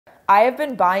I have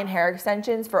been buying hair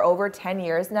extensions for over 10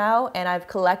 years now, and I've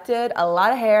collected a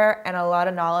lot of hair and a lot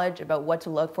of knowledge about what to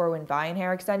look for when buying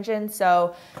hair extensions.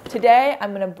 So today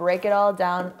I'm gonna break it all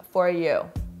down for you.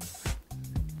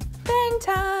 Bang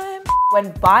time!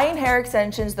 When buying hair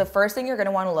extensions, the first thing you're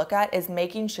gonna wanna look at is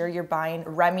making sure you're buying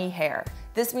Remy hair.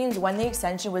 This means when the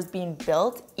extension was being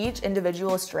built, each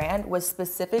individual strand was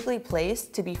specifically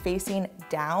placed to be facing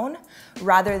down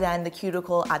rather than the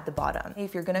cuticle at the bottom.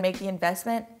 If you're gonna make the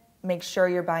investment, make sure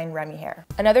you're buying Remy hair.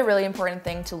 Another really important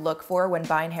thing to look for when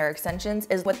buying hair extensions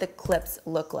is what the clips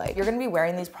look like. You're gonna be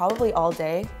wearing these probably all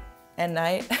day and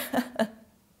night.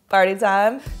 Party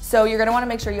time. So you're gonna wanna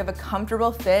make sure you have a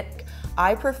comfortable fit.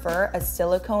 I prefer a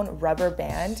silicone rubber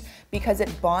band because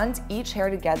it bonds each hair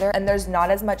together and there's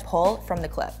not as much pull from the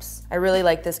clips. I really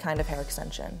like this kind of hair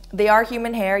extension. They are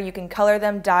human hair, you can color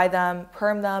them, dye them,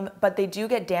 perm them, but they do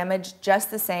get damaged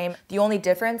just the same. The only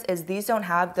difference is these don't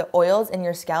have the oils in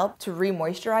your scalp to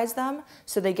re-moisturize them,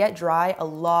 so they get dry a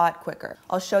lot quicker.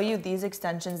 I'll show you these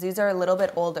extensions. These are a little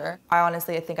bit older. I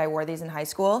think I wore these in high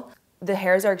school. The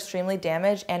hairs are extremely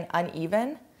damaged and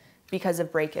uneven because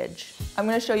of breakage. I'm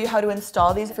gonna show you how to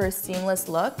install these for a seamless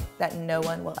look that no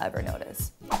one will ever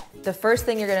notice. The first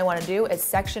thing you're gonna wanna do is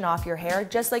section off your hair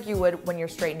just like you would when you're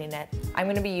straightening it. I'm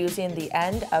gonna be using the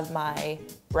end of my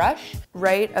brush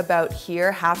right about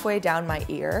here, halfway down my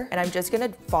ear, and I'm just gonna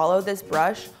follow this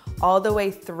brush all the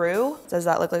way through. Does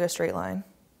that look like a straight line?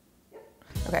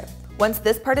 Okay, once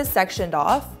this part is sectioned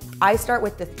off, I start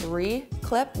with the 3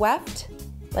 clip weft,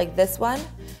 like this one,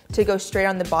 to go straight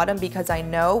on the bottom because I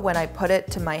know when I put it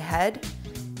to my head,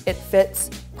 it fits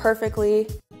perfectly.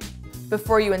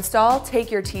 Before you install,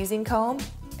 take your teasing comb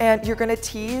and you're gonna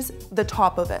tease the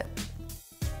top of it.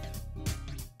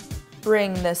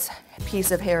 Bring this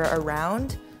piece of hair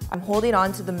around. I'm holding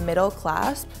on to the middle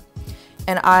clasp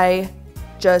and I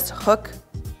just hook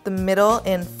the middle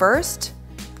in first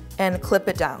and clip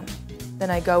it down. Then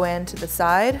I go in to the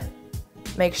side.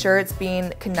 Make sure it's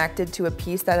being connected to a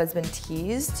piece that has been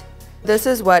teased. This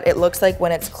is what it looks like when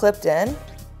it's clipped in,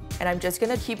 and I'm just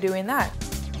gonna keep doing that.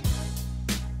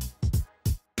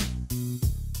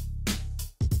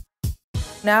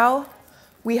 Now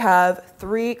we have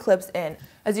 3 clips in.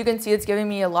 As you can see, it's giving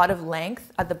me a lot of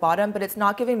length at the bottom, but it's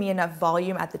not giving me enough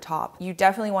volume at the top. You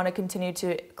definitely want to continue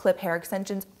to clip hair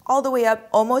extensions all the way up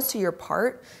almost to your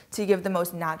part to give the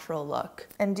most natural look.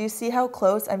 And do you see how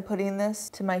close I'm putting this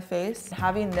to my face?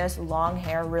 Having this long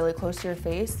hair really close to your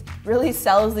face really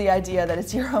sells the idea that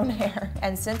it's your own hair.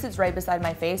 And since it's right beside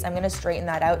my face, I'm gonna straighten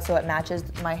that out so it matches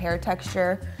my hair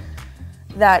texture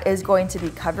that is going to be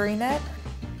covering it.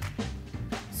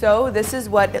 So this is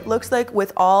what it looks like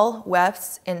with all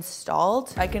wefts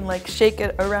installed. I can like shake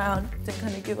it around to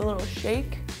kind of give a little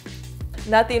shake.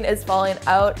 Nothing is falling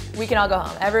out. We can all go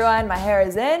home. Everyone, my hair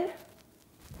is in.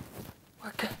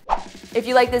 We're good. If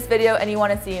you like this video and you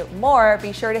want to see more,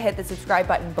 be sure to hit the subscribe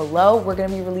button below. We're going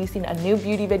to be releasing a new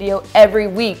beauty video every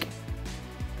week.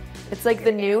 It's like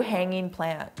the new hanging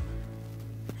plant.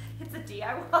 It's a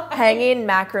DIY. Hanging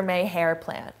macrame hair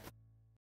plant.